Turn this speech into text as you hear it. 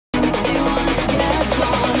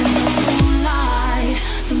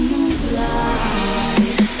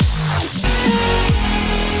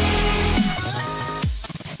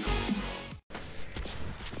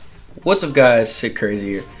What's up guys, Sick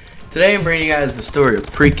Crazy here. Today I'm bringing you guys the story of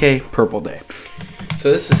Pre-K Purple Day.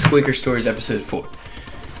 So this is Squeker Stories episode 4.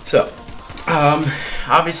 So,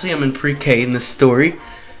 obviously I'm in Pre-K in this story.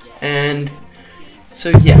 And, so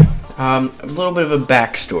yeah, a little bit of a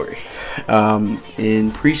backstory.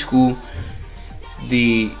 In preschool,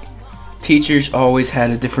 the teachers always had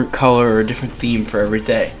a different color or a different theme for every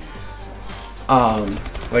day.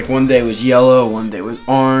 Like one day was yellow, one day was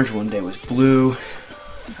orange, one day was blue.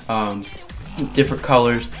 Different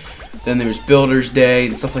colors. Then there was Builder's Day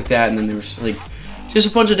and stuff like that, and then there was like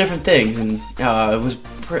just a bunch of different things, and it was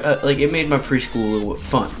it made my preschool a little bit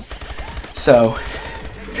fun. So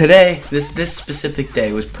today, this specific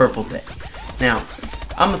day was Purple Day. Now,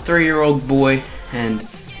 I'm a 3-year-old boy, and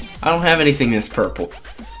I don't have anything that's purple.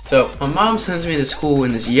 So my mom sends me to school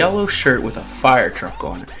in this yellow shirt with a fire truck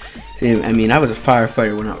on it. See, I mean, I was a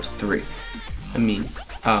firefighter when I was 3.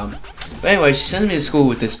 But anyway, she sends me to school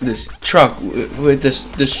with this truck, with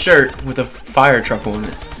this shirt with a fire truck on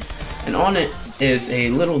it, and on it is a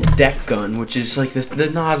little deck gun, which is like the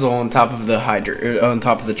nozzle on top of the on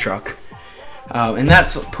top of the truck, and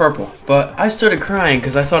that's purple. But I started crying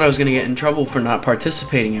because I thought I was gonna get in trouble for not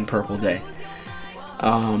participating in Purple Day.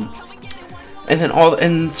 And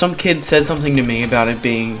then some kid said something to me about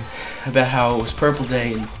about how it was Purple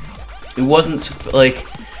Day and it wasn't like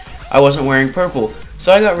I wasn't wearing purple.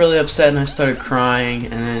 So I got really upset and I started crying,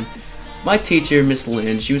 and then my teacher, Miss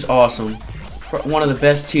Lynn, she was awesome. One of the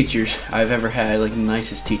best teachers I've ever had, like the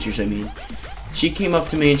nicest teachers, I mean. She came up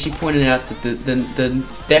to me and she pointed out that the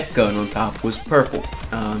deck gun on top was purple.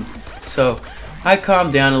 So I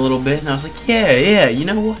calmed down a little bit and I was like, yeah, you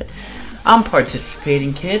know what? I'm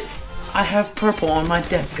participating, kid. I have purple on my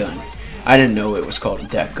deck gun. I didn't know it was called a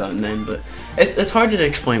deck gun then, but it's hard to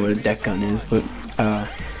explain what a deck gun is, but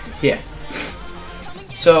yeah.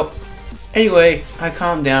 So, anyway, I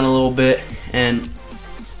calmed down a little bit, and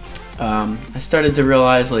I started to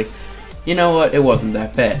realize, like, you know what, it wasn't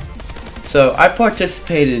that bad. So, I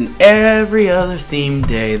participated in every other theme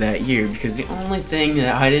day that year, because the only thing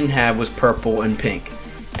that I didn't have was purple and pink.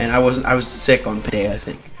 And I was sick on pink day, I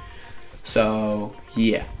think. So,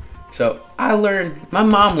 yeah. So, my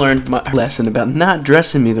mom learned my lesson about not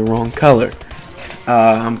dressing me the wrong color.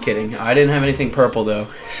 I'm kidding. I didn't have anything purple, though.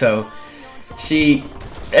 So, she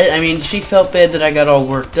felt bad that I got all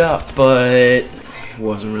worked up, but it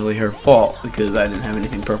wasn't really her fault because I didn't have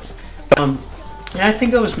anything purple. And I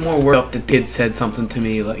think I was more worked up that kid said something to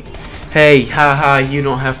me like, hey, haha, you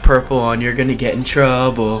don't have purple on, you're gonna get in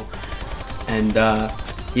trouble. And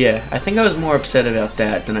yeah, I think I was more upset about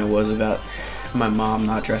that than I was about my mom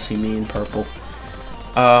not dressing me in purple.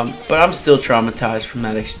 But I'm still traumatized from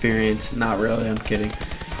that experience. Not really, I'm kidding.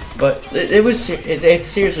 But it's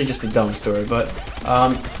seriously just a dumb story. But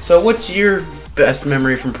so what's your best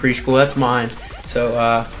memory from preschool? That's mine.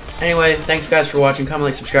 So anyway, thanks guys for watching. Comment,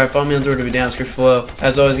 like, subscribe, follow me on Twitter to be down in the description below.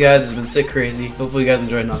 As always guys, it's been Sick Crazy. Hopefully you guys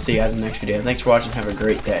enjoyed, and I'll see you guys in the next video. Thanks for watching. Have a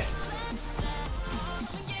great day.